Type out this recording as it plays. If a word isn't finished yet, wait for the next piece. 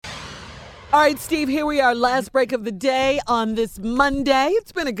All right, Steve, here we are. Last break of the day on this Monday.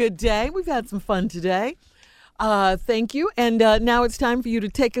 It's been a good day. We've had some fun today. Thank you. And now it's time for you to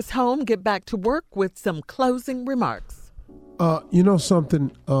take us home, get back to work with some closing remarks. You know something?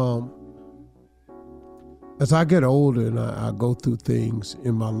 As I get older and I go through things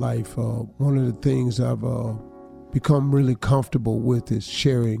in my life, one of the things I've become really comfortable with is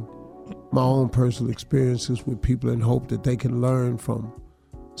sharing my own personal experiences with people in hope that they can learn from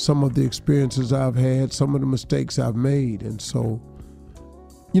some of the experiences I've had, some of the mistakes I've made. And so,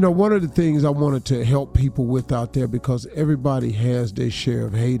 you know, one of the things I wanted to help people with out there, because everybody has their share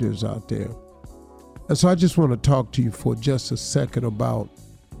of haters out there. And so I just want to talk to you for just a second about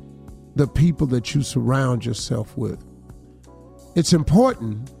the people that you surround yourself with. It's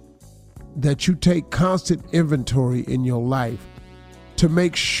important that you take constant inventory in your life to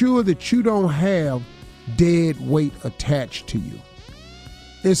make sure that you don't have dead weight attached to you.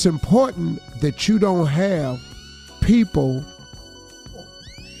 It's important that you don't have people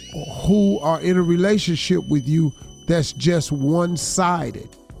who are in a relationship with you that's just one-sided.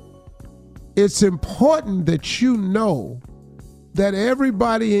 It's important that you know that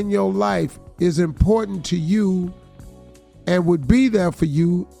everybody in your life is important to you and would be there for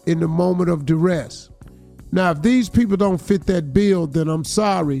you in the moment of duress. Now, if these people don't fit that bill, then I'm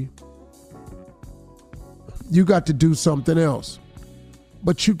sorry. You got to do something else.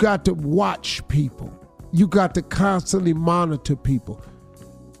 But you got to watch people. You got to constantly monitor people,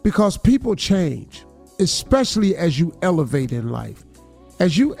 because people change, especially as you elevate in life.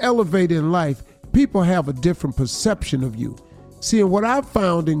 As you elevate in life, people have a different perception of you. See, and what I've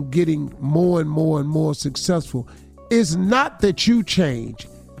found in getting more and more and more successful is not that you change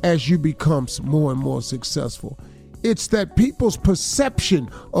as you become more and more successful. It's that people's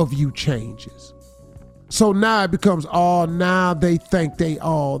perception of you changes. So now it becomes, oh, now they think they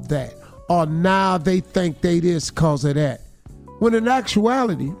all that. Or now they think they this because of that. When in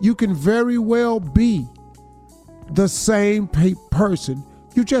actuality, you can very well be the same person.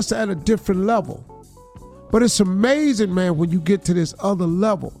 You just at a different level. But it's amazing, man, when you get to this other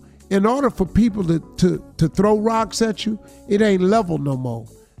level. In order for people to throw rocks at you, it ain't level no more.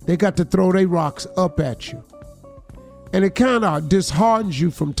 They got to throw their rocks up at you. And it kind of disheartens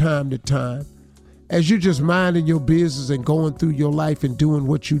you from time to time as you're just minding your business and going through your life and doing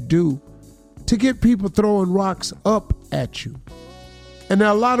what you do, to get people throwing rocks up at you. And there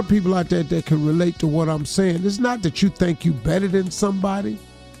are a lot of people out there that can relate to what I'm saying. It's not that you think you better than somebody,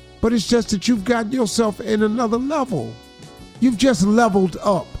 but it's just that you've gotten yourself in another level. You've just leveled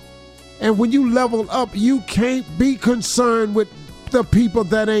up. And when you level up, you can't be concerned with the people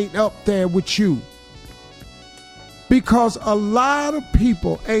that ain't up there with you. Because a lot of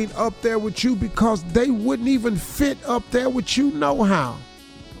people ain't up there with you because they wouldn't even fit up there with you no how.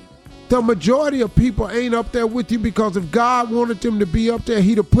 The majority of people ain't up there with you because if God wanted them to be up there,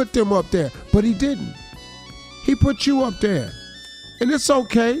 he'd have put them up there. But he didn't. He put you up there. And it's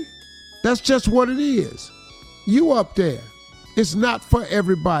okay. That's just what it is. You up there. It's not for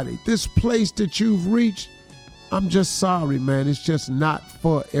everybody. This place that you've reached, I'm just sorry, man. It's just not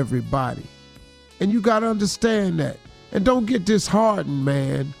for everybody. And you got to understand that. And don't get disheartened,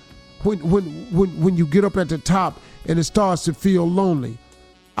 man, when you get up at the top and it starts to feel lonely.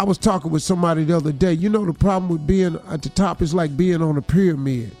 I was talking with somebody the other day. You know, the problem with being at the top is like being on a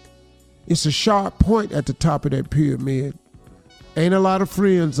pyramid. It's a sharp point at the top of that pyramid. Ain't a lot of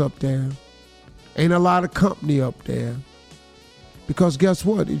friends up there. Ain't a lot of company up there. Because guess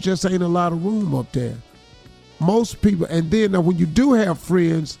what? It just ain't a lot of room up there. Most people, and then now when you do have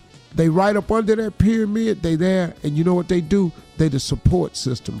friends, they right up under that pyramid, they there, and you know what they do? They the support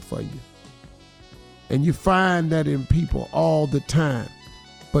system for you. And you find that in people all the time.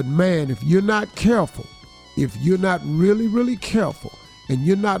 But man, if you're not careful, if you're not really, really careful, and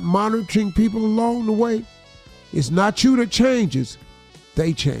you're not monitoring people along the way, it's not you that changes,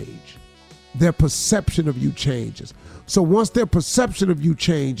 they change. Their perception of you changes. So once their perception of you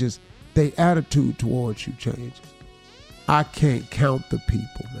changes, their attitude towards you changes. I can't count the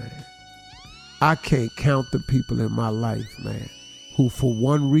people, man. I can't count the people in my life, man, who for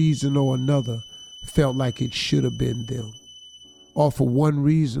one reason or another felt like it should have been them. Or for one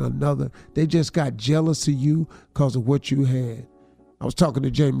reason or another, they just got jealous of you because of what you had. I was talking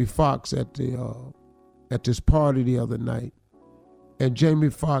to Jamie Foxx at this party the other night. And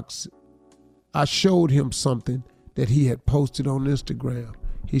Jamie Foxx, I showed him something that he had posted on Instagram.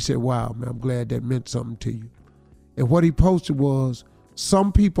 He said, wow, man, I'm glad that meant something to you. And what he posted was,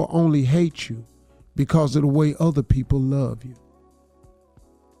 some people only hate you because of the way other people love you.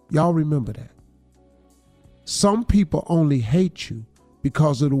 Y'all remember that? Some people only hate you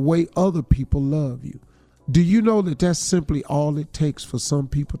because of the way other people love you. Do you know that that's simply all it takes for some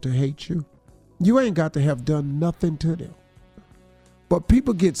people to hate you? You ain't got to have done nothing to them. But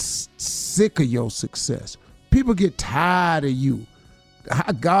people get sick of your success. People get tired of you.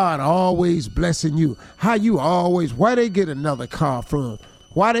 How God always blessing you. How you always, why they get another car from?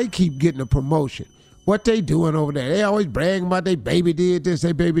 Why they keep getting a promotion? What they doing over there? They always bragging about their baby did this,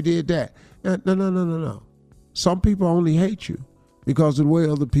 their baby did that. No. Some people only hate you because of the way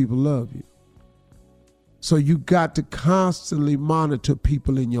other people love you. So you got to constantly monitor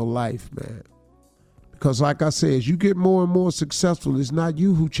people in your life, man. Because like I said, as you get more and more successful, it's not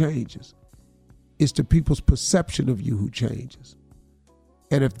you who changes. It's the people's perception of you who changes.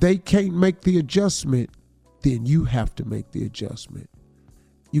 And if they can't make the adjustment, then you have to make the adjustment.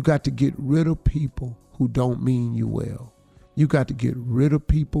 You got to get rid of people who don't mean you well. You got to get rid of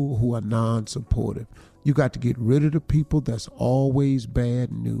people who are non-supportive. You got to get rid of the people that's always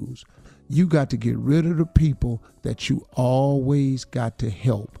bad news. You got to get rid of the people that you always got to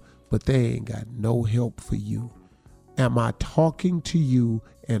help, but they ain't got no help for you. Am I talking to you,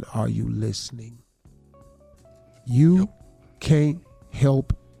 and are you listening? You can't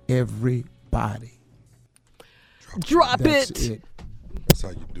help everybody. Drop That's it. That's how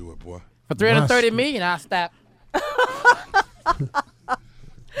you do it, boy. For 330 million, I'll stop.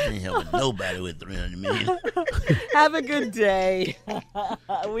 Ain't helping nobody with 300 million. Have a good day.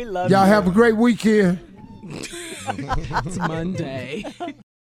 We love Y'all you. have a great weekend. It's Monday.